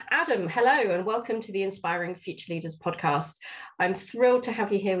Adam, hello and welcome to the Inspiring Future Leaders podcast. I'm thrilled to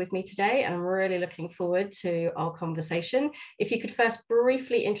have you here with me today and I'm really looking forward to our conversation. If you could first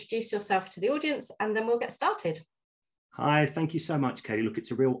briefly introduce yourself to the audience and then we'll get started. Hi, thank you so much, Katie. Look, it's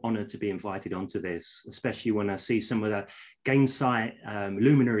a real honour to be invited onto this, especially when I see some of the Gainsight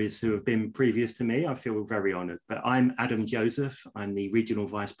luminaries who have been previous to me. I feel very honoured. But I'm Adam Joseph. I'm the Regional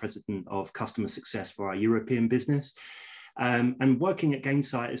Vice President of Customer Success for our European business. And working at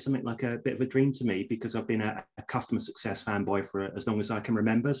Gainsight is something like a bit of a dream to me because I've been a customer success fanboy for as long as I can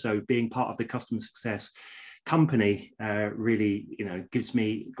remember. So being part of the customer success company really, gives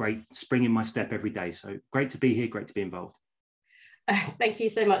me great spring in my step every day. So great to be here, great to be involved. Thank you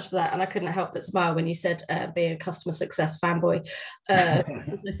so much for that. And I couldn't help but smile when you said being a customer success fanboy. I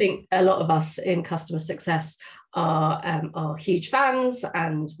think a lot of us in customer success are huge fans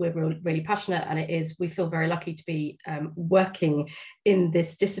and we're really passionate, and we feel very lucky to be working in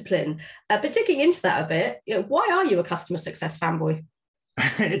this discipline. But digging into that a bit, why are you a customer success fanboy?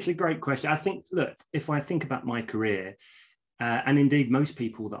 It's a great question. I think, look, if I think about my career, and indeed most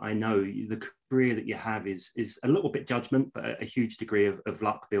people that I know, the career that you have is a little bit judgment, but a huge degree of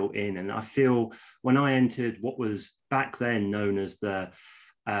luck built in. And I feel when I entered what was back then known as the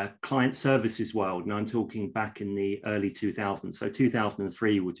client services world, and I'm talking back in the early 2000s, so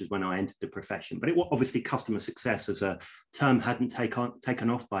 2003, which is when I entered the profession, but obviously customer success as a term hadn't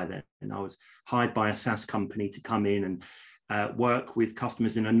taken off by then. And I was hired by a SaaS company to come in and work with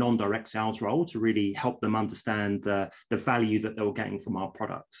customers in a non-direct sales role to really help them understand the value that they were getting from our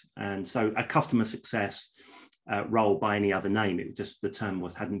products. And so a customer success role by any other name, it just the term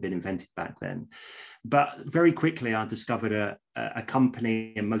hadn't been invented back then. But very quickly I discovered a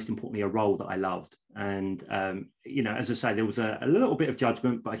company and most importantly a role that I loved. And as I say, there was a little bit of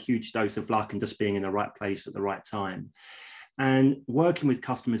judgment, but a huge dose of luck and just being in the right place at the right time and working with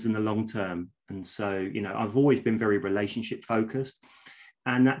customers in the long term. And so, I've always been very relationship focused,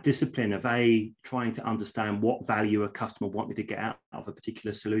 and that discipline of trying to understand what value a customer wanted to get out of a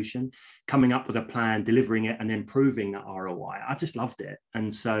particular solution, coming up with a plan, delivering it, and then proving that ROI. I just loved it.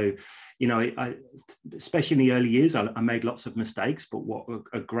 And so, especially in the early years, I made lots of mistakes, but what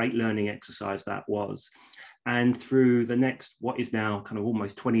a great learning exercise that was. And through the next, what is now kind of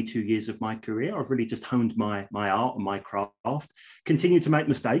almost 22 years of my career, I've really just honed my art and my craft, continue to make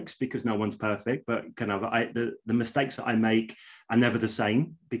mistakes because no one's perfect, but the mistakes that I make are never the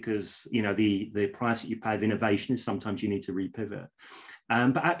same because, the price that you pay of innovation is sometimes you need to repivot.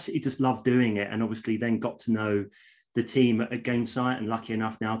 But absolutely just love doing it. And obviously then got to know the team at Gainsight, and lucky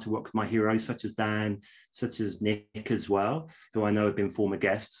enough now to work with my heroes such as Dan, such as Nick as well, who I know have been former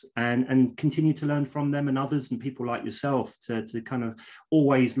guests, and continue to learn from them and others and people like yourself to kind of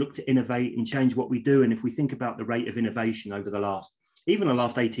always look to innovate and change what we do. And if we think about the rate of innovation over the last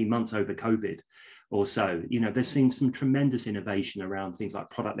 18 months over COVID or so, there's seen some tremendous innovation around things like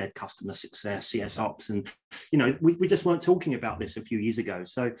product-led customer success, CS ops, and we just weren't talking about this a few years ago.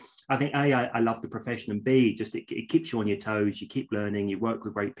 So I think I love the profession, and B, just it keeps you on your toes. You keep learning, you work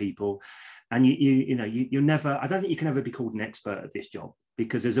with great people, and you never. I don't think you can ever be called an expert at this job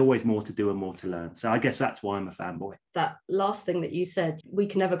because there's always more to do and more to learn. So I guess that's why I'm a fanboy. That last thing that you said, we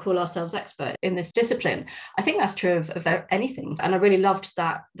can never call ourselves expert in this discipline. I think that's true of anything. And I really loved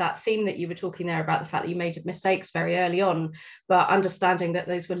that theme that you were talking there about the fact that you made mistakes very early on, but understanding that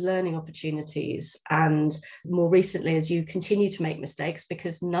those were learning opportunities. And more recently, as you continue to make mistakes,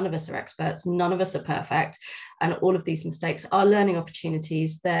 because none of us are experts, none of us are perfect, and all of these mistakes are learning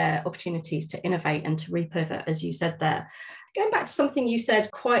opportunities. They're opportunities to innovate and to repivot, as you said there. Going back to something you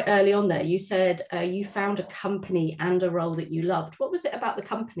said quite early on there, you said you found a company and a role that you loved. What was it about the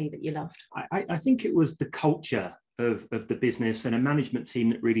company that you loved? I think it was the culture of the business and a management team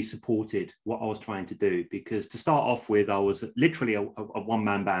that really supported what I was trying to do. Because to start off with, I was literally a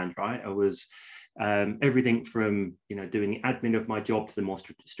one-man band, right? I was everything from doing the admin of my job to the more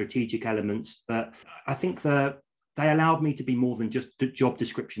strategic elements. But I think that they allowed me to be more than just the job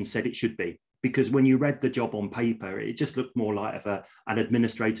description said it should be. Because when you read the job on paper, it just looked more like an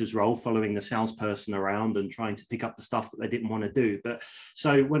administrator's role, following the salesperson around and trying to pick up the stuff that they didn't want to do. But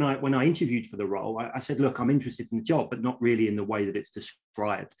so when I interviewed for the role, I said, look, I'm interested in the job, but not really in the way that it's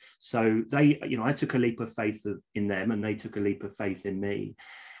described. So I took a leap of faith in them, and they took a leap of faith in me.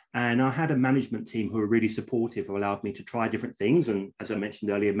 And I had a management team who were really supportive, who allowed me to try different things. And as I mentioned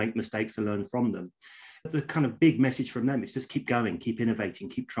earlier, make mistakes and learn from them. The kind of big message from them is just keep going, keep innovating,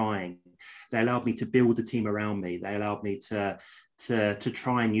 keep trying. They allowed me to build a team around me. They allowed me to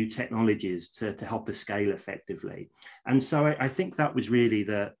try new technologies to help us scale effectively. And so I think that was really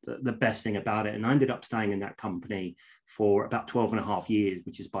the best thing about it. And I ended up staying in that company for about 12 and a half years,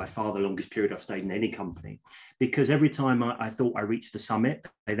 which is by far the longest period I've stayed in any company, because every time I thought I reached the summit,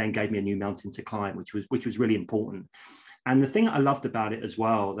 they then gave me a new mountain to climb, which was really important. And the thing that I loved about it as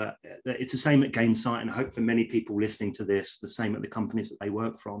well, that it's the same at Gainsight, and I hope for many people listening to this, the same at the companies that they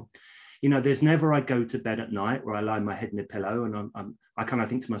work from. You know, there's never I go to bed at night where I lie my head in a pillow and I kind of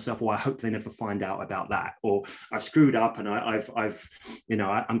think to myself, well, I hope they never find out about that, or I've screwed up and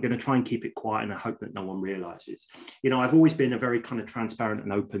I'm going to try and keep it quiet and I hope that no one realizes. You know, I've always been a very kind of transparent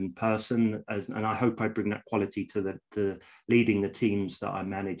and open person, and I hope I bring that quality to the leading the teams that I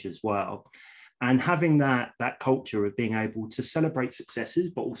manage as well. And having that culture of being able to celebrate successes,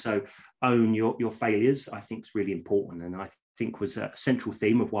 but also own your failures, I think is really important. And I think was a central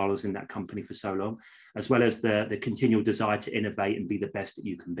theme of while I was in that company for so long, as well as the continual desire to innovate and be the best that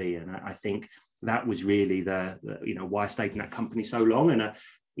you can be. And I think that was really the why I stayed in that company so long. And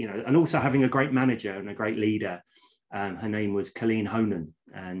and also having a great manager and a great leader. Her name was Colleen Honan,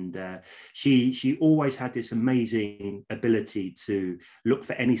 and she always had this amazing ability to look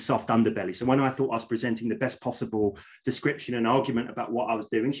for any soft underbelly. So when I thought I was presenting the best possible description and argument about what I was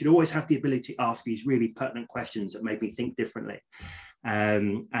doing, she'd always have the ability to ask these really pertinent questions that made me think differently.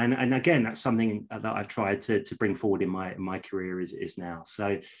 And again, that's something that I've tried to bring forward in my career is now.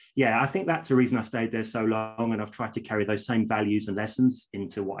 So yeah, I think that's the reason I stayed there so long, and I've tried to carry those same values and lessons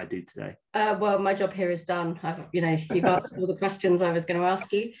into what I do today. Well, my job here is done. You've answered all the questions I was going to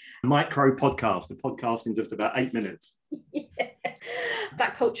ask you. Micro podcast, a podcast in just about 8 minutes. Yeah.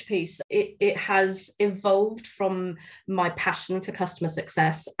 That culture piece, it has evolved from my passion for customer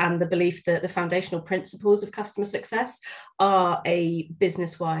success and the belief that the foundational principles of customer success are a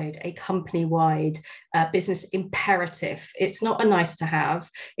business-wide, a company-wide business imperative. It's not a nice to have.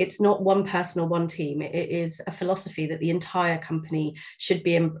 It's not one person or one team. It is a philosophy that the entire company should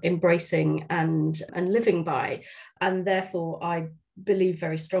be embracing and living by. And therefore, I believe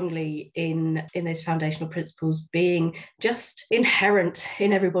very strongly in those foundational principles being just inherent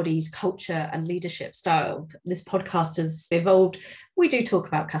in everybody's culture and leadership style. This podcast has evolved. We do talk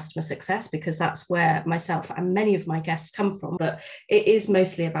about customer success because that's where myself and many of my guests come from, but it is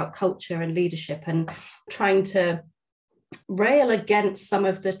mostly about culture and leadership and trying to rail against some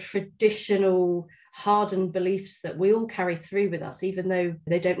of the traditional hardened beliefs that we all carry through with us, even though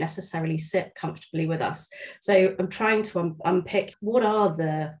they don't necessarily sit comfortably with us. So I'm trying to unpick what are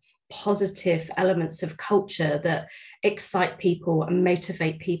the positive elements of culture that excite people and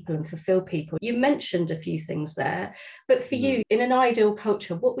motivate people and fulfill people. You mentioned a few things there, but for you, in an ideal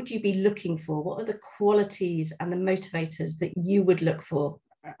culture, what would you be looking for? What are the qualities and the motivators that you would look for?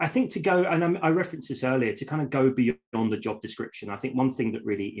 I think to go, and I referenced this earlier, to kind of go beyond the job description. I think one thing that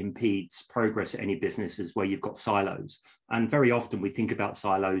really impedes progress at any business is where you've got silos. And very often we think about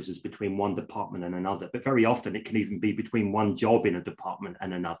silos as between one department and another, but very often it can even be between one job in a department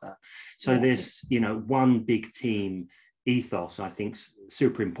and another. So this, one big team ethos, I think, is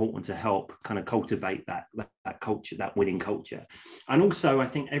super important to help kind of cultivate that culture, that winning culture. And also, I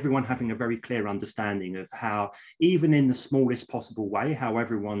think everyone having a very clear understanding of how, even in the smallest possible way, how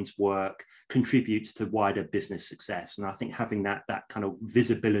everyone's work contributes to wider business success. And I think having that kind of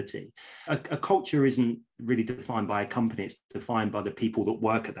visibility. A culture isn't really defined by a company, it's defined by the people that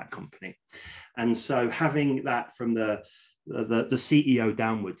work at that company. And so having that from the CEO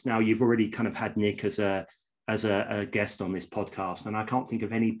downwards. Now, you've already kind of had Nick as a guest on this podcast, and I can't think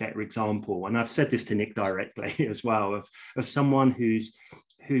of any better example, and I've said this to Nick directly as well, of someone whose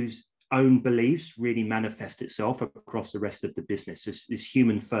own beliefs really manifest itself across the rest of the business, this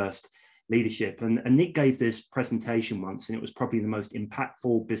human first leadership. And Nick gave this presentation once, and it was probably the most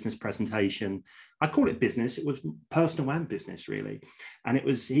impactful business presentation. I call it business, it was personal and business really. And it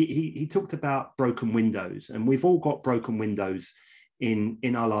was, he talked about broken windows, and we've all got broken windows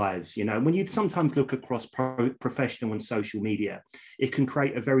in our lives. When you sometimes look across professional and social media, it can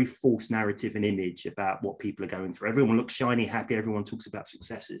create a very false narrative and image about what people are going through. Everyone looks shiny, happy, everyone talks about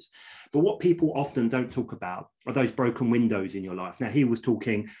successes. But what people often don't talk about are those broken windows in your life. Now, he was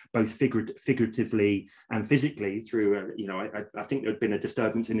talking both figuratively and physically through, I think there had been a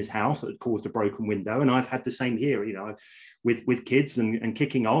disturbance in his house that had caused a broken window. And I've had the same here, with kids and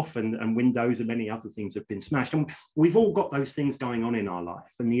kicking off, and windows and many other things have been smashed. And we've all got those things going on in our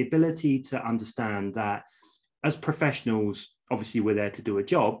life, and the ability to understand that as professionals, obviously we're there to do a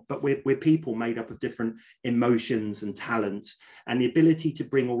job, but we're people made up of different emotions and talents, and the ability to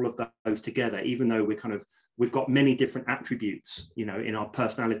bring all of those together, even though we're kind of we've got many different attributes, you know, in our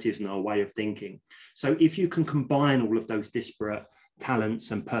personalities and our way of thinking. So if you can combine all of those disparate talents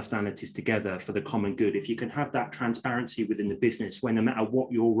and personalities together for the common good, if you can have that transparency within the business, where no matter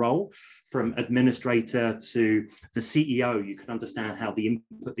what your role, from administrator to the CEO, you can understand how the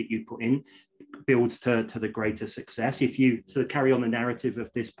input that you put in builds to the greater success. If you sort of carry on the narrative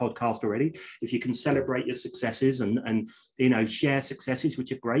of this podcast already, if you can celebrate your successes and you know, share successes,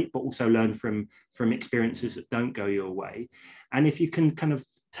 which are great, but also learn from experiences that don't go your way. And if you can kind of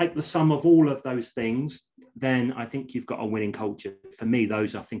take the sum of all of those things, then I think you've got a winning culture. For me,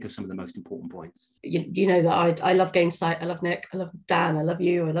 those I think are some of the most important points. You know that I love Gainsight. I love Nick. I love Dan. I love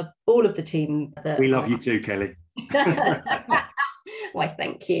you. I love all of the team. We love you too, Kelly. Why,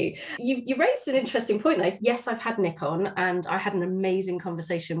 thank you. You raised an interesting point there. Yes, I've had Nick on, and I had an amazing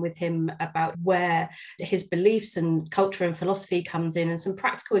conversation with him about where his beliefs and culture and philosophy comes in, and some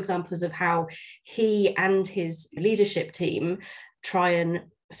practical examples of how he and his leadership team try and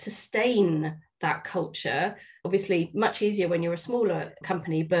sustain that culture. Obviously much easier when you're a smaller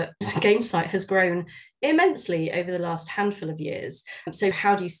company, but Gainsight has grown immensely over the last handful of years. So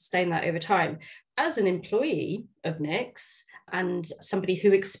how do you sustain that over time? As an employee of Nick's and somebody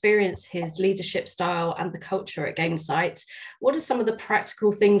who experienced his leadership style and the culture at Gainsight, what are some of the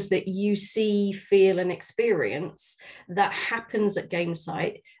practical things that you see, feel, and experience that happens at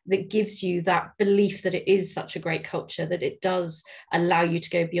Gainsight that gives you that belief that it is such a great culture, that it does allow you to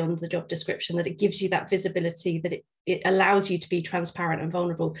go beyond the job description, that it gives you that visibility, that it allows you to be transparent and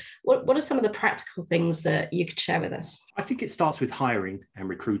vulnerable? What are some of the practical things that you could share with us? I think it starts with hiring and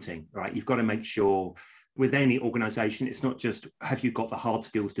recruiting, right? You've got to make sure with any organization, it's not just have you got the hard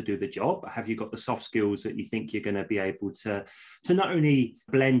skills to do the job, but have you got the soft skills that you think you're going to be able to not only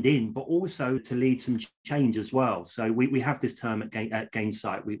blend in, but also to lead some change as well. So we have this term at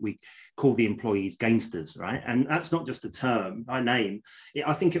Gainsight, we call the employees Gainsters, right? And that's not just a term, by name.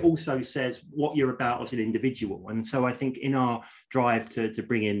 I think it also says what you're about as an individual. And so I think in our drive to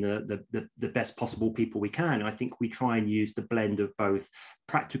bring in the best possible people we can, I think we try and use the blend of both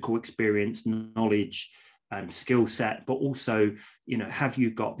practical experience, knowledge, skill set, but also, you know, have you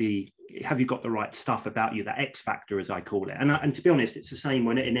got the right stuff about you, that X factor, as I call it. And to be honest, it's the same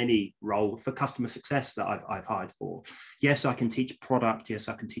when in any role for customer success that I've hired for. Yes, I can teach product. Yes,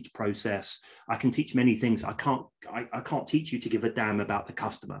 I can teach process. I can teach many things. I can't teach you to give a damn about the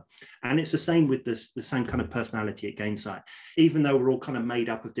customer. And it's the same with the same kind of personality at Gainsight. Even though we're all kind of made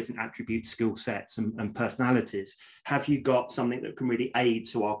up of different attributes, skill sets, and personalities, have you got something that can really aid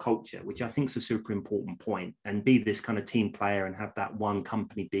to our culture, which I think is a super important point, and be this kind of team player and have that one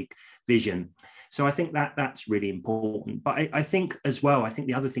company big vision. So I think that's really important. But I think as well, I think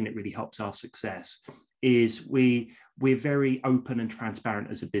the other thing that really helps our success is we're very open and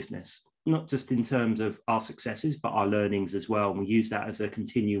transparent as a business, not just in terms of our successes, but our learnings as well. And we use that as a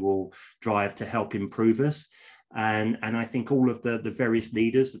continual drive to help improve us. And I think all of the various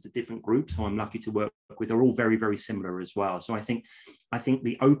leaders of the different groups who I'm lucky to work with are all very, very similar as well. So I think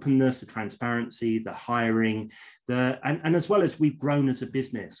the openness, the transparency, the hiring, and as well as we've grown as a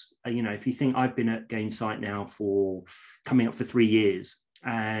business. You know, if you think I've been at Gainsight now for coming up for 3 years,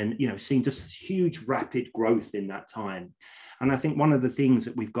 and, you know, seeing just huge rapid growth in that time. And I think one of the things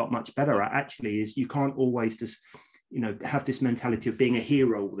that we've got much better at actually is you can't always just, you know, have this mentality of being a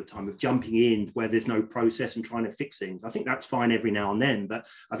hero all the time, of jumping in where there's no process and trying to fix things. I think that's fine every now and then, but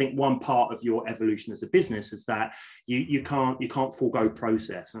I think one part of your evolution as a business is that you can't forego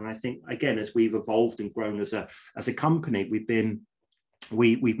process. And I think, again, as we've evolved and grown as a company,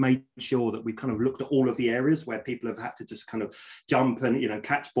 we've made sure that we've kind of looked at all of the areas where people have had to just kind of jump and, you know,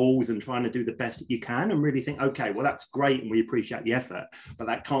 catch balls and trying to do the best that you can, and really think, okay, well, that's great and we appreciate the effort, but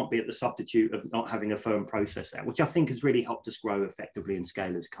that can't be at the substitute of not having a firm process there, which I think has really helped us grow effectively and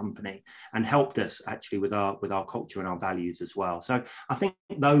scale as a company, and helped us actually with our culture and our values as well. So I think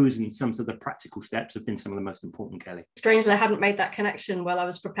those and some of the practical steps have been some of the most important, Kelly. Strangely, I hadn't made that connection while I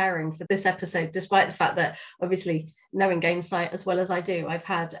was preparing for this episode, despite the fact that obviously knowing Gainsight as well as I do, I've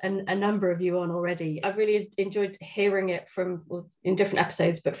had a number of you on already. I've really enjoyed hearing it in different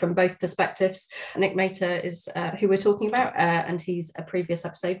episodes, but from both perspectives. Nick Mater is who we're talking about, and he's a previous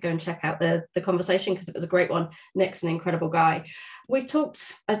episode. Go and check out the conversation because it was a great one. Nick's an incredible guy. We've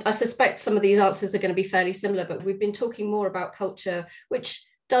talked, I suspect some of these answers are going to be fairly similar, but we've been talking more about culture, which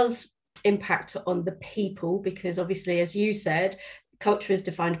does impact on the people, because obviously, as you said, culture is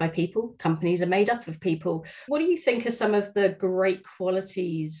defined by people. Companies are made up of people. What do you think are some of the great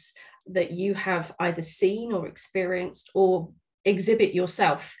qualities that you have either seen or experienced or exhibit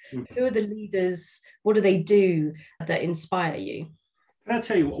yourself? Who are the leaders? What do they do that inspire you? Can I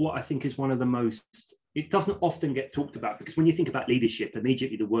tell you what I think is one of the most it doesn't often get talked about, because when you think about leadership,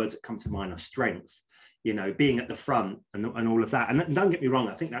 immediately the words that come to mind are strength, being at the front and all of that. And don't get me wrong,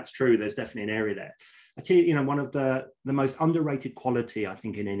 I think that's true. There's definitely an area there. I tell you, one of the most underrated quality, I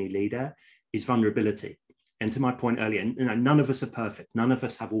think, in any leader is vulnerability. And to my point earlier, none of us are perfect. None of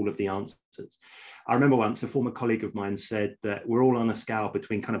us have all of the answers. I remember once a former colleague of mine said that we're all on a scale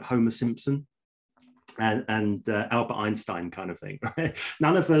between kind of Homer Simpson and Albert Einstein kind of thing, right?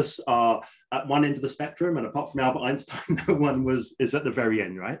 None of us are at one end of the spectrum, and apart from Albert Einstein, no one is at the very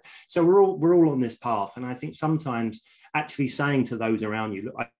end, right? So we're all on this path, and I think sometimes actually saying to those around you,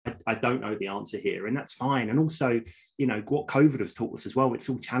 look, I don't know the answer here, and that's fine. And also, what COVID has taught us as well, it's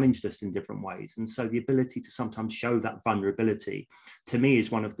all challenged us in different ways, and so the ability to sometimes show that vulnerability, to me,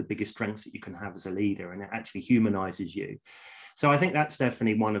 is one of the biggest strengths that you can have as a leader, and it actually humanizes you. So I think that's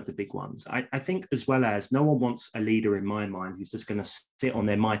definitely one of the big ones. I think, as well as, no one wants a leader, in my mind, who's just going to sit on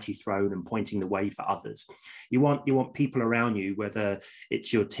their mighty throne and pointing the way for others. You want people around you, whether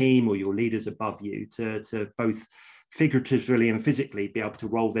it's your team or your leaders above you, to both figuratively and physically be able to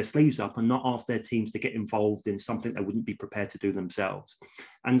roll their sleeves up and not ask their teams to get involved in something they wouldn't be prepared to do themselves.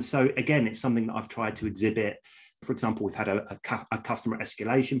 And so, again, it's something that I've tried to exhibit. For example, we've had a customer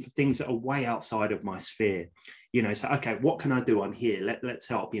escalation for things that are way outside of my sphere. So, okay, what can I do? I'm here. Let's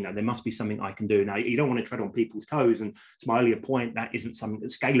help. There must be something I can do. Now, you don't want to tread on people's toes. And to my earlier point, that isn't something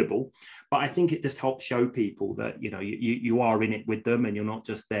that's scalable. But I think it just helps show people that, you are in it with them, and you're not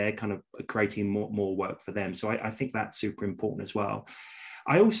just there kind of creating more work for them. So I think that's super important as well.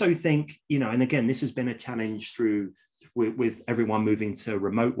 I also think, and again, this has been a challenge with everyone moving to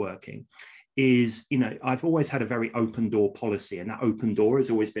remote working, is, I've always had a very open door policy, and that open door has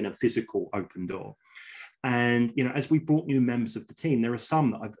always been a physical open door. And, as we brought new members of the team, there are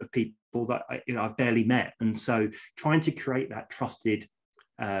some of people that, I've barely met. And so trying to create that trusted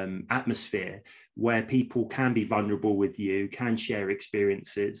atmosphere where people can be vulnerable with you, can share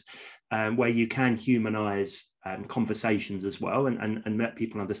experiences, where you can humanize conversations as well, and let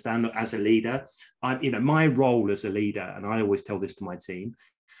people understand that as a leader, my role as a leader, and I always tell this to my team,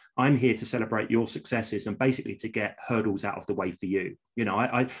 I'm here to celebrate your successes and basically to get hurdles out of the way for you.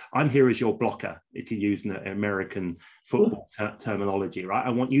 I'm here as your blocker, to use an American football terminology, right? I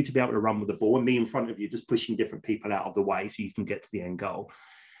want you to be able to run with the ball, and me in front of you just pushing different people out of the way so you can get to the end goal.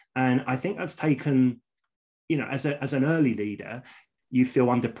 And I think that's taken, as an early leader, you feel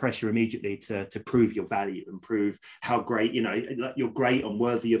under pressure immediately to prove your value and prove how great, you're great and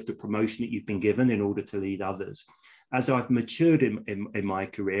worthy of the promotion that you've been given in order to lead others. As I've matured in my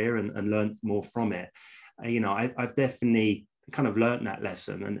career and learned more from it, I've definitely kind of learned that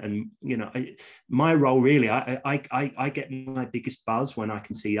lesson. And my role really, I get my biggest buzz when I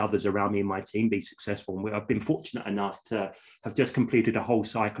can see others around me in my team be successful. And I've been fortunate enough to have just completed a whole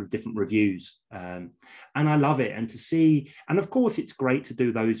cycle of different reviews. And I love it. And to see, and of course, it's great to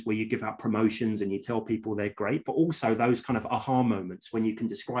do those where you give out promotions and you tell people they're great, but also those kind of aha moments when you can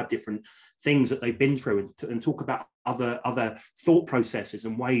describe different things that they've been through and talk about other thought processes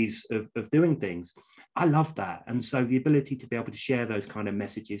and ways of doing things. I love that. And so the ability to be able to share those kind of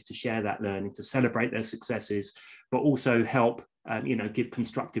messages, to share that learning, to celebrate their successes, but also help give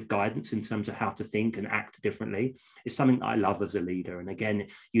constructive guidance in terms of how to think and act differently, is something that I love as a leader. And again,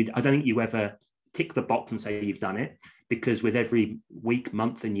 I don't think you ever tick the box and say you've done it, because with every week,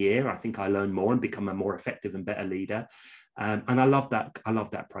 month and year, I think I learn more and become a more effective and better leader. And I love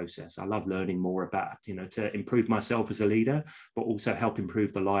that process. I love learning more about, to improve myself as a leader, but also help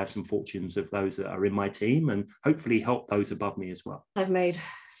improve the lives and fortunes of those that are in my team, and hopefully help those above me as well. I've made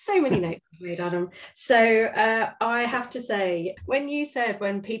so many notes, Adam. So I have to say, when you said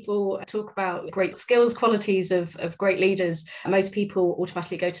when people talk about great skills, qualities of great leaders, most people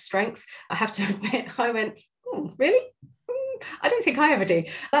automatically go to strength. I have to admit, I went, really? I don't think I ever do.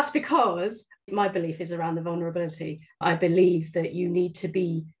 That's because my belief is around the vulnerability. I believe that you need to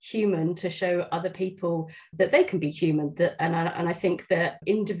be human to show other people that they can be human. And I think that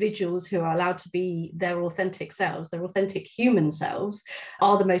individuals who are allowed to be their authentic selves, their authentic human selves,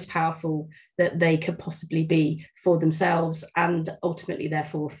 are the most powerful that they could possibly be for themselves, and ultimately,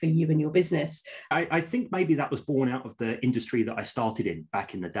 therefore, for you and your business. I think maybe that was born out of the industry that I started in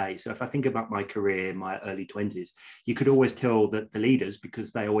back in the day. So if I think about my career in my early 20s, you could always tell that the leaders,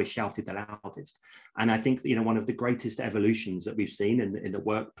 because they always shouted the loudest. And I think, one of the greatest evolutions that we've seen in the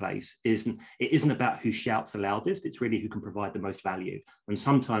workplace it isn't about who shouts the loudest, it's really who can provide the most value. And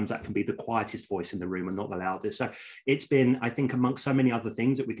sometimes that can be the quietest voice in the room and not the loudest. So it's been, I think, amongst so many other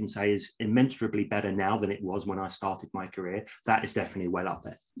things that we can say is immeasurably better now than it was when I started my career. That is definitely well up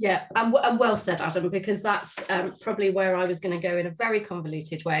there. Yeah, and well said, Adam, because that's probably where I was going to go in a very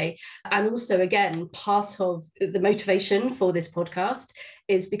convoluted way. And also, again, part of the motivation for this podcast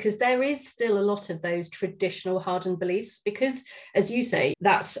is because there is still a lot of those traditional hardened beliefs, because, as you say,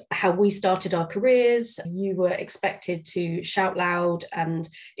 that's how we started our careers. You were expected to shout loud, and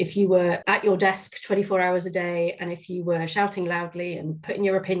if you were at your desk 24 hours a day, and if you were shouting loudly and putting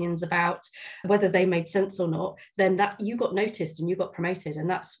your opinions about whether they made sense or not, then that you got noticed and you got promoted. And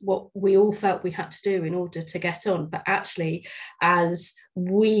that's what we all felt we had to do in order to get on. But actually, as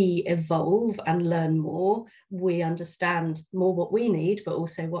we evolve and learn more, we understand more what we need, but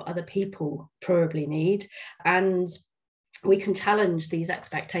also what other people probably need. And we can challenge these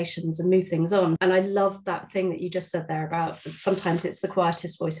expectations and move things on. And I love that thing that you just said there about sometimes it's the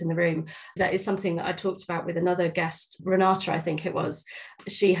quietest voice in the room. That is something that I talked about with another guest, Renata, I think it was.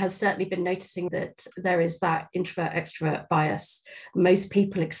 She has certainly been noticing that there is that introvert extrovert bias. Most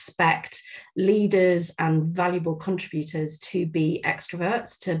people expect leaders and valuable contributors to be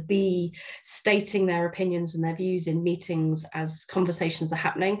extroverts, to be stating their opinions and their views in meetings as conversations are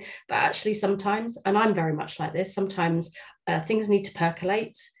happening. But actually sometimes, and I'm very much like this, sometimes things need to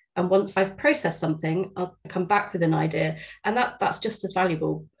percolate. And once I've processed something, I'll come back with an idea. And that's just as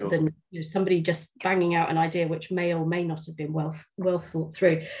valuable than somebody just banging out an idea which may or may not have been well thought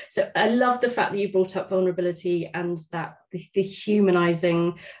through. So I love the fact that you brought up vulnerability and that the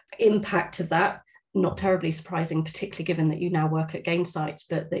humanizing impact of that. Not terribly surprising, particularly given that you now work at Gainsight,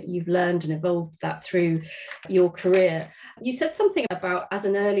 but that you've learned and evolved that through your career. You said something about, as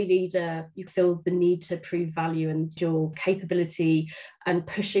an early leader, you feel the need to prove value and your capability and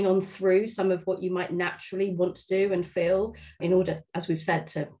pushing on through some of what you might naturally want to do and feel in order, as we've said,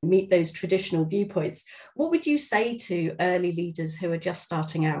 to meet those traditional viewpoints. What would you say to early leaders who are just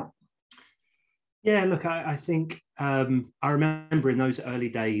starting out? Yeah, look, I think I remember in those early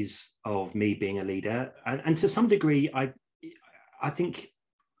days of me being a leader, and to some degree, I think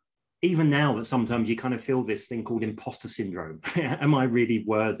even now that sometimes you kind of feel this thing called imposter syndrome. Am I really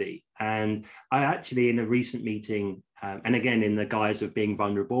worthy? And I actually, in a recent meeting, and again, in the guise of being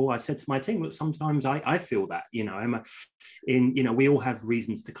vulnerable, I said to my team, look, sometimes I feel that, we all have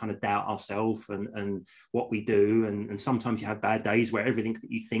reasons to kind of doubt ourselves and what we do. And sometimes you have bad days where everything that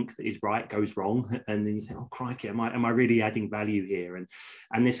you think that is right goes wrong. And then you think, oh, crikey, am I really adding value here?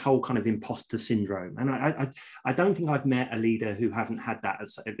 And this whole kind of imposter syndrome. And I don't think I've met a leader who hasn't had that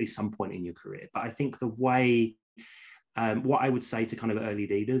at least some point in your career. But I think the way, what I would say to kind of early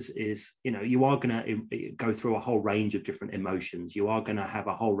leaders is, you are going to go through a whole range of different emotions. You are going to have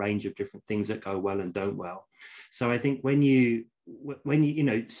a whole range of different things that go well and don't well. So I think when you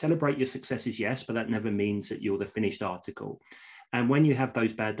celebrate your successes, yes, but that never means that you're the finished article. And when you have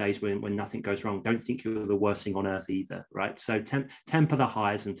those bad days when nothing goes wrong, don't think you're the worst thing on earth either, right? So temper the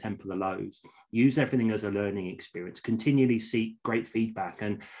highs and temper the lows. Use everything as a learning experience. Continually seek great feedback.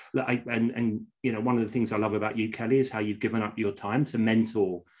 And one of the things I love about you, Kelly, is how you've given up your time to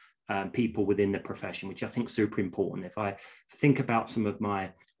mentor people within the profession, which I think is super important. If I think about some of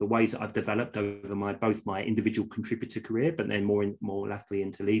the ways that I've developed over both my individual contributor career, but then more latterly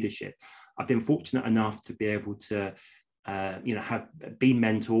into leadership, I've been fortunate enough to be able to be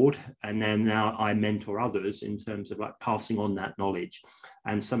mentored, and then now I mentor others in terms of like passing on that knowledge.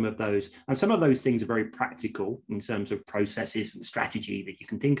 And some of those things are very practical in terms of processes and strategy that you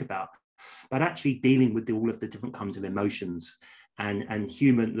can think about, but actually dealing with all of the different kinds of emotions and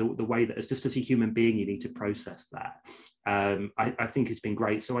human, the way that just as a human being you need to process that. I think it's been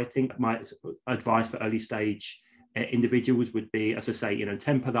great. So I think my advice for early stage individuals would be, as I say,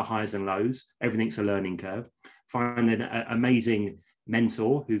 temper the highs and lows. Everything's a learning curve. Find an amazing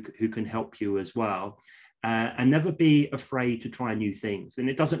mentor who can help you as well, and never be afraid to try new things. And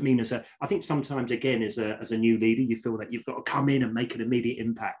it doesn't mean I think sometimes, again, as a new leader, you feel that you've got to come in and make an immediate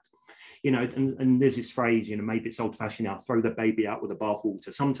impact. And there's this phrase, maybe it's old-fashioned now, throw the baby out with the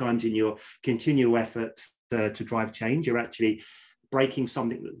bathwater. Sometimes in your continual efforts to drive change, you're actually breaking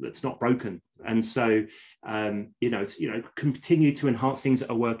something that's not broken. And so, continue to enhance things that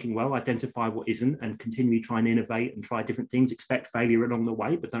are working well, identify what isn't, and continue to try and innovate and try different things. Expect failure along the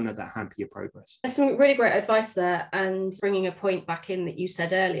way, but don't let that hamper your progress. There's some really great advice there. And bringing a point back in that you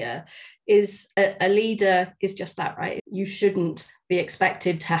said earlier is a leader is just that, right? You shouldn't be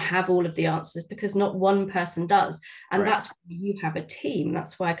expected to have all of the answers, because not one person does. And That's why you have a team.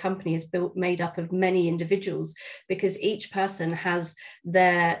 That's why a company is made up of many individuals, because each person has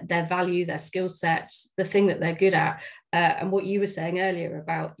their value, their skill sets, the thing that they're good at. And what you were saying earlier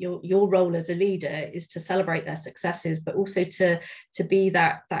about your role as a leader is to celebrate their successes, but also to be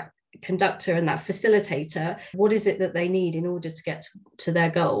that conductor and that facilitator, what is it that they need in order to get to their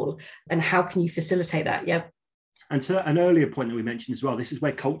goal, and how can you facilitate that? Yeah. And to an earlier point that we mentioned as well, this is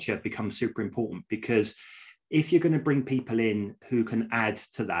where culture becomes super important, because if you're going to bring people in who can add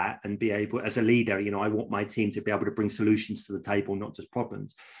to that and be able, as a leader, I want my team to be able to bring solutions to the table, not just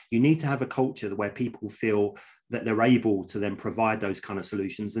problems. You need to have a culture where people feel that they're able to then provide those kind of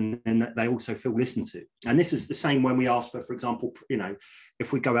solutions, and that they also feel listened to. And this is the same when we ask for example,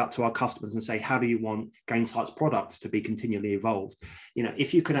 if we go out to our customers and say, how do you want Gainsight's products to be continually evolved?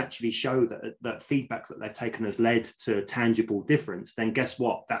 If you can actually show that feedback that they've taken has led to tangible difference, then guess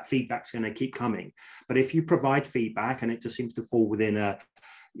what? That feedback's going to keep coming. But if you provide feedback and it just seems to fall within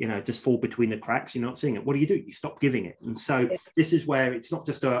just fall between the cracks, you're not seeing it, what do? You stop giving it. And so this is where it's not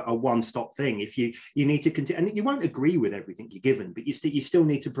just a one-stop thing. If you need to continue, and you won't agree with everything you're given, but you still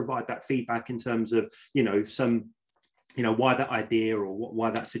need to provide that feedback in terms of some why that idea or why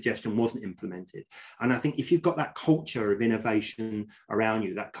that suggestion wasn't implemented. And I think if you've got that culture of innovation around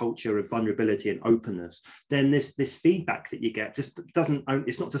you, that culture of vulnerability and openness, then this feedback that you get just doesn't,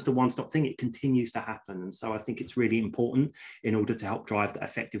 it's not just a one-stop thing, it continues to happen. And so I think it's really important in order to help drive that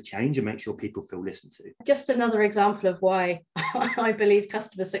effective change and make sure people feel listened to. Just another example of why I believe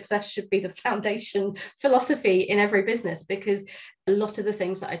customer success should be the foundation philosophy in every business, because a lot of the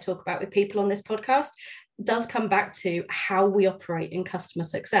things that I talk about with people on this podcast does come back to how we operate in customer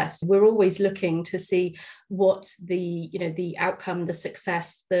success. We're always looking to see what the outcome, the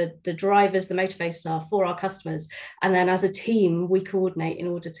success, the drivers, the motivators are for our customers. And then as a team, we coordinate in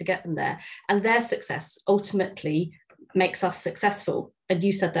order to get them there. And their success ultimately makes us successful. And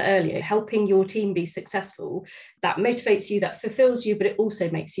you said that earlier, helping your team be successful, that motivates you, that fulfills you, but it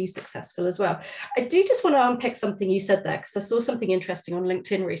also makes you successful as well. I do just want to unpick something you said there, because I saw something interesting on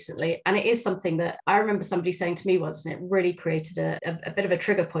LinkedIn recently. And it is something that I remember somebody saying to me once, and it really created a bit of a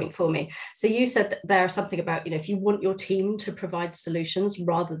trigger point for me. So you said that there is something about, if you want your team to provide solutions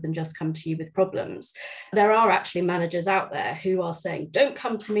rather than just come to you with problems, there are actually managers out there who are saying, don't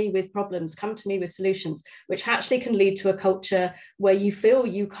come to me with problems, come to me with solutions, which actually can lead to a culture where you feel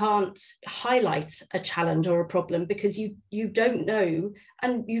you can't highlight a challenge or a problem because you don't know,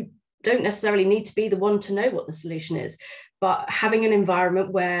 and you don't necessarily need to be the one to know what the solution is. But having an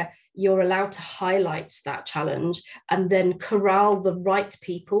environment where you're allowed to highlight that challenge and then corral the right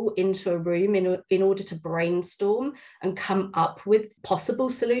people into a room in order to brainstorm and come up with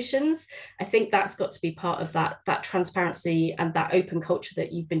possible solutions, I think that's got to be part of that transparency and that open culture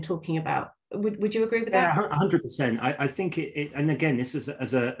that you've been talking about. Would you agree with that? Yeah, 100%. I think it, and again, this is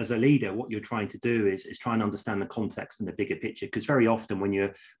as a leader, what you're trying to do is try and understand the context and the bigger picture. Because very often when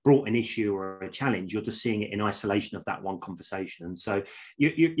you're brought an issue or a challenge, you're just seeing it in isolation of that one conversation. And so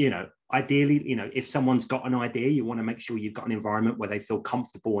ideally, if someone's got an idea, you want to make sure you've got an environment where they feel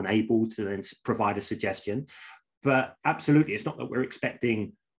comfortable and able to then provide a suggestion. But absolutely, it's not that we're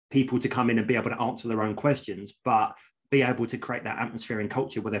expecting people to come in and be able to answer their own questions, but be able to create that atmosphere and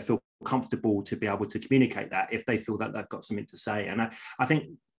culture where they feel comfortable to be able to communicate that if they feel that they've got something to say. And I think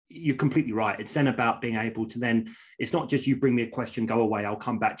you're completely right. It's then about being able to then, it's not just you bring me a question, go away, I'll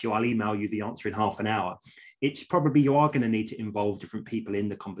come back to you, I'll email you the answer in half an hour. It's probably you are going to need to involve different people in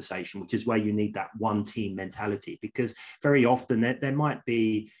the conversation, which is where you need that one team mentality, because very often there might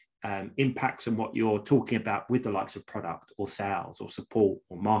be impacts on what you're talking about with the likes of product or sales or support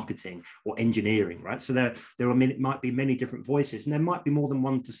or marketing or engineering, right? So might be many different voices, and there might be more than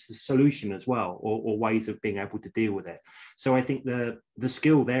one solution as well, or ways of being able to deal with it. So I think the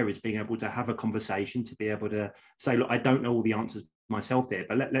skill there is being able to have a conversation, to be able to say, look, I don't know all the answers myself here,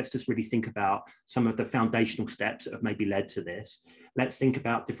 but let's just really think about some of the foundational steps that have maybe led to this. Let's think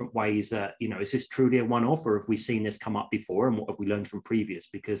about different ways that, is this truly a one-off, or have we seen this come up before, and what have we learned from previous?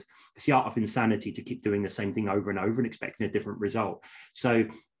 Because it's the art of insanity to keep doing the same thing over and over and expecting a different result. So,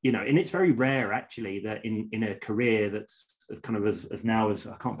 and it's very rare actually that in a career that's kind of as now as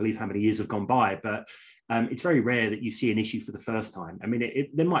I can't believe how many years have gone by, but it's very rare that you see an issue for the first time. I mean,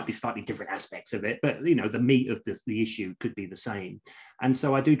 there might be slightly different aspects of it, but the meat of the issue could be the same. And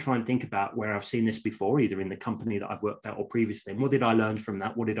so I do try and think about where I've seen this before, either in the company that I've worked at or previously. And what did I learn from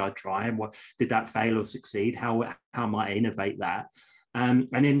that? What did I try? And what did that fail or succeed? How might I innovate that? And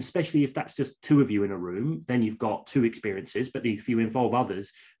then especially if that's just two of you in a room, then you've got two experiences. But if you involve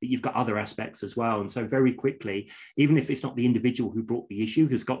others, that you've got other aspects as well. And so very quickly, even if it's not the individual who brought the issue,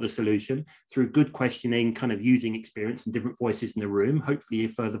 who's got the solution, through good questioning, kind of using experience and different voices in the room, hopefully you're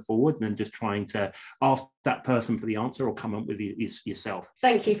further forward than just trying to ask that person for the answer or come up with it yourself.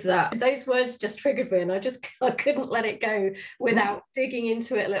 Thank you for that. Those words just triggered me, and I couldn't let it go without digging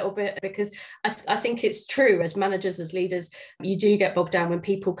into it a little bit, because I think it's true. As managers, as leaders, you do get bogged down when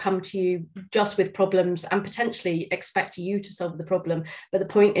people come to you just with problems and potentially expect you to solve the problem. But the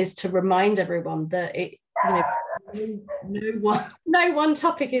point is to remind everyone that no one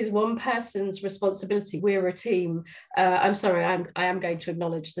topic is one person's responsibility. We're a team. I'm sorry, I am going to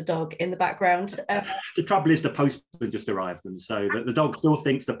acknowledge the dog in the background. The trouble is the postman just arrived, and so the dog still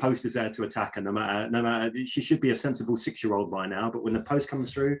thinks the post is there to attack her. No matter, she should be a sensible 6-year-old by now, but when the post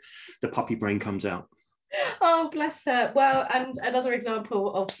comes through, the puppy brain comes out. Oh, bless her. Well, and another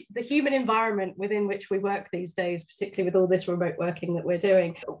example of the human environment within which we work these days, particularly with all this remote working that we're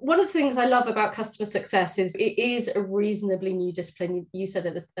doing. One of the things I love about customer success is it is a reasonably new discipline. You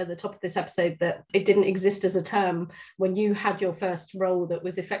said at the top of this episode that it didn't exist as a term when you had your first role that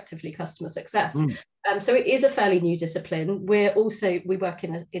was effectively customer success. So it is a fairly new discipline. We work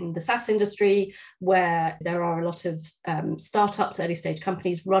in the SaaS industry, where there are a lot of startups, early stage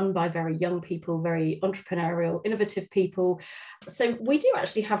companies run by very young people, very entrepreneurial, innovative people. So we do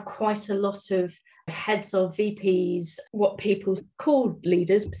actually have quite a lot of heads of VPs, what people call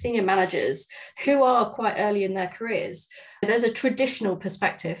leaders, senior managers, who are quite early in their careers. There's a traditional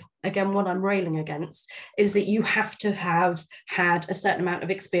perspective, again, what I'm railing against, is that you have to have had a certain amount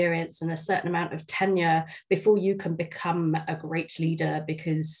of experience and a certain amount of tenure before you can become a great leader,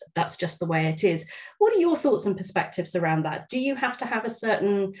 because that's just the way it is. What are your thoughts and perspectives around that? Do you have to have a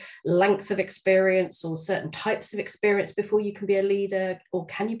certain length of experience or certain types of experience before you can be a leader, or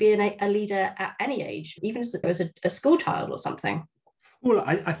can you be a leader at any age, even as a school child or something? Well,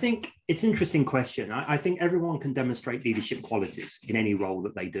 I think it's an interesting question. I think everyone can demonstrate leadership qualities in any role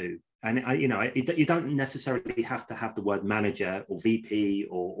that they do. And, you don't necessarily have to have the word manager or VP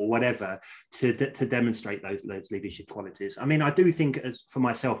or whatever to demonstrate those leadership qualities. I mean, I do think, as for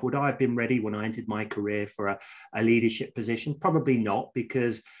myself, would I have been ready when I entered my career for a leadership position? Probably not,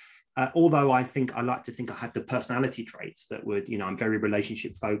 because although I like to think I had the personality traits that would, I'm very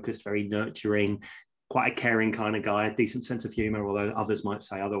relationship focused, very nurturing, quite a caring kind of guy, a decent sense of humor, although others might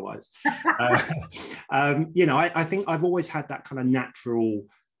say otherwise. I think I've always had that kind of natural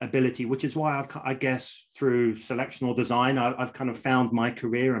ability, which is why I guess through selection or design, I've kind of found my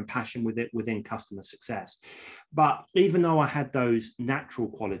career and passion with it within customer success. But even though I had those natural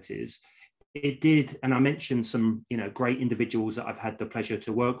qualities, it did, and I mentioned some, great individuals that I've had the pleasure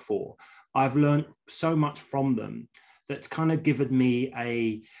to work for. I've learned so much from them that's kind of given me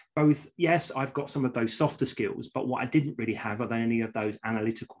yes, I've got some of those softer skills, but what I didn't really have are any of those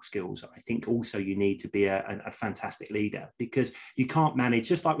analytical skills. I think also you need to be a fantastic leader, because you can't manage,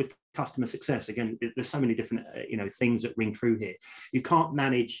 just like with customer success, again, there's so many different, things that ring true here. You can't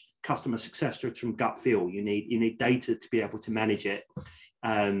manage customer success just from gut feel. You need data to be able to manage it.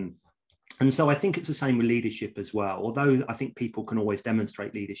 And so I think it's the same with leadership as well, although I think people can always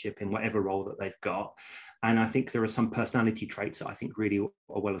demonstrate leadership in whatever role that they've got. And I think there are some personality traits that I think really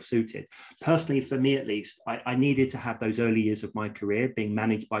are well suited. Personally, for me at least, I needed to have those early years of my career being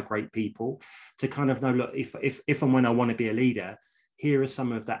managed by great people to kind of know, look, if and when I want to be a leader, here are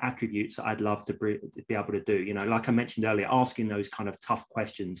some of the attributes that I'd love to be able to do. Like I mentioned earlier, asking those kind of tough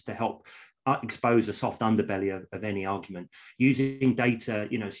questions to help expose the soft underbelly of any argument, using data,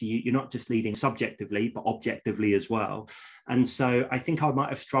 so you're not just leading subjectively, but objectively as well. And so I think I might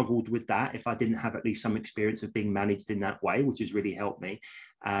have struggled with that if I didn't have at least some experience of being managed in that way, which has really helped me.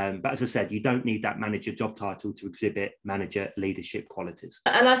 But as I said, you don't need that manager job title to exhibit manager leadership qualities.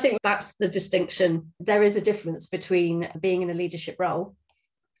 And I think that's the distinction. There is a difference between being in a leadership role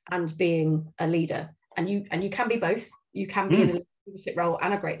and being a leader. And you can be both. You can be in a leadership role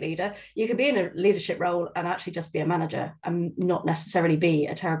and a great leader. You can be in a leadership role and actually just be a manager and not necessarily be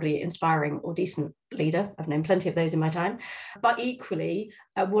a terribly inspiring or decent leader. I've known plenty of those in my time. But equally,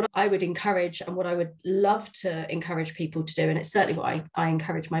 what I would encourage and what I would love to encourage people to do, and it's certainly what I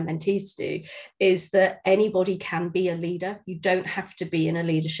encourage my mentees to do, is that anybody can be a leader. You don't have to be in a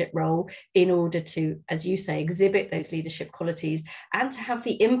leadership role in order to, as you say, exhibit those leadership qualities and to have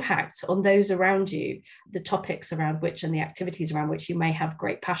the impact on those around you, the topics around which and the activities around which you may have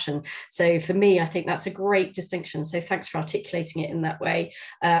great passion. So for me, I think that's a great distinction. So thanks for articulating it in that way.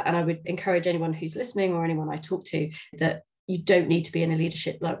 And I would encourage anyone who's listening or anyone I talk to that you don't need to be in a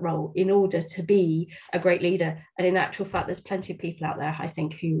leadership role in order to be a great leader. And in actual fact, there's plenty of people out there, I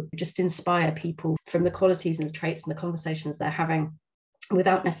think, who just inspire people from the qualities and the traits and the conversations they're having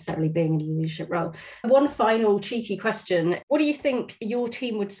without necessarily being in a leadership role. One final cheeky question. What do you think your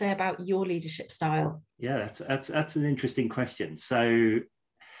team would say about your leadership style? Yeah, that's an interesting question. So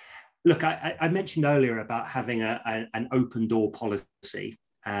look, I mentioned earlier about having an open door policy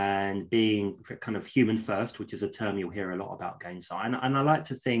and being kind of human first, which is a term you'll hear a lot about Gainsight. And I like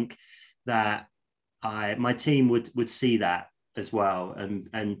to think that my team would see that as well,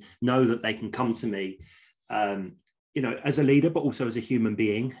 and know that they can come to me, as a leader, but also as a human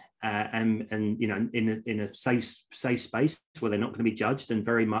being, and in a safe space where they're not going to be judged, and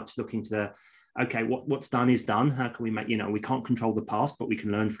very much looking to okay, what's done is done. How can we make, we can't control the past, but we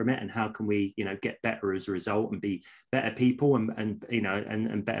can learn from it. And how can we, get better as a result and be better people and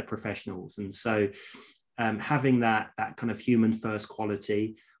better professionals. And so having that kind of human first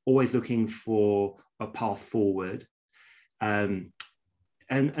quality, always looking for a path forward, and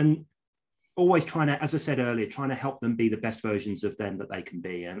always trying to, as I said earlier, trying to help them be the best versions of them that they can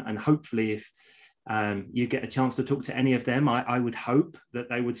be. And hopefully if you get a chance to talk to any of them, I would hope that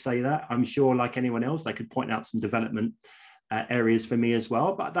they would say that. I'm sure, like anyone else, they could point out some development areas for me as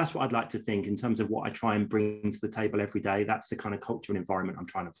well. But that's what I'd like to think in terms of what I try and bring to the table every day. That's the kind of culture and environment I'm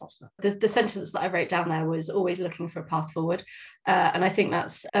trying to foster. The sentence that I wrote down there was always looking for a path forward. And I think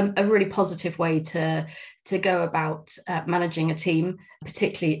that's a really positive way to go about managing a team,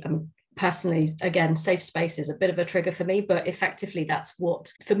 particularly personally. Again, safe space is a bit of a trigger for me, but effectively that's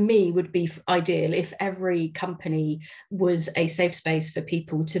what for me would be ideal. If every company was a safe space for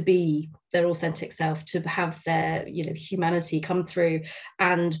people to be their authentic self, to have their humanity come through,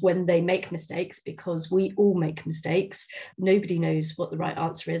 and when they make mistakes, because we all make mistakes, nobody knows what the right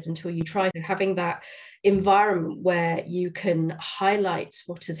answer is until you try. Having that environment where you can highlight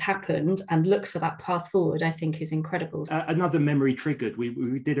what has happened and look for that path forward, I think is incredible. Another memory triggered,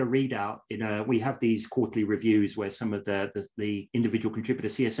 we did a readout we have these quarterly reviews where some of the individual contributor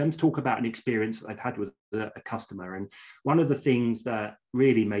CSMs talk about an experience that they've had with a customer. And one of the things that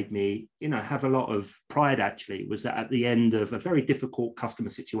really made me have a lot of pride actually was that at the end of a very difficult customer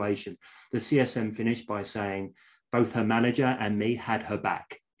situation, the CSM finished by saying both her manager and me had her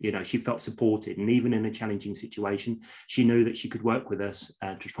back. She felt supported, and even in a challenging situation, she knew that she could work with us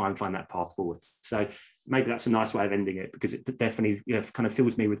to try and find that path forward. So maybe that's a nice way of ending it, because it definitely kind of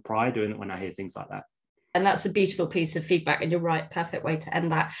fills me with pride when I hear things like that. And that's a beautiful piece of feedback, and you're right, perfect way to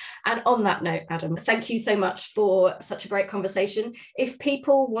end that. And on that note, Adam, thank you so much for such a great conversation. If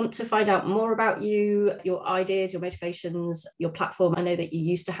people want to find out more about you, your ideas, your motivations, your platform, I know that you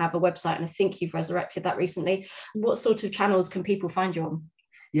used to have a website and I think you've resurrected that recently. What sort of channels can people find you on?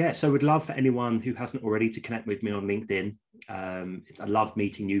 Yeah, so we'd love for anyone who hasn't already to connect with me on LinkedIn. I love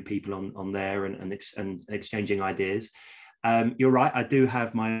meeting new people on there and exchanging ideas. You're right, I do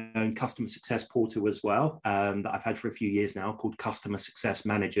have my own customer success portal as well that I've had for a few years now, called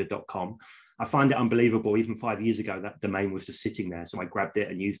customersuccessmanager.com. I find it unbelievable. Even 5 years ago, that domain was just sitting there, so I grabbed it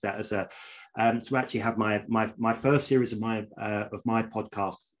and used that as to actually have my first series of my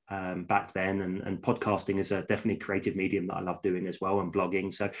podcast back then, and podcasting is a definitely creative medium that I love doing as well, and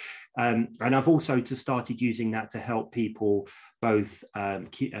blogging. So and I've also started using that to help people both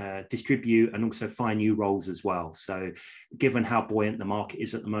distribute and also find new roles as well. So given how buoyant the market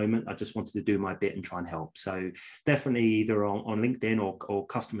is at the moment, I just wanted to do my bit and try and help. So definitely either on LinkedIn or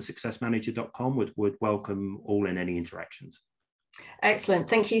customersuccessmanager.com would welcome all and any interactions. Excellent.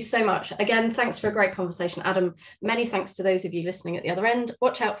 Thank you so much. Again, thanks for a great conversation, Adam. Many thanks to those of you listening at the other end.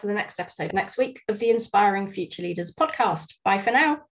 Watch out for the next episode next week of the Inspiring Future Leaders podcast. Bye for now.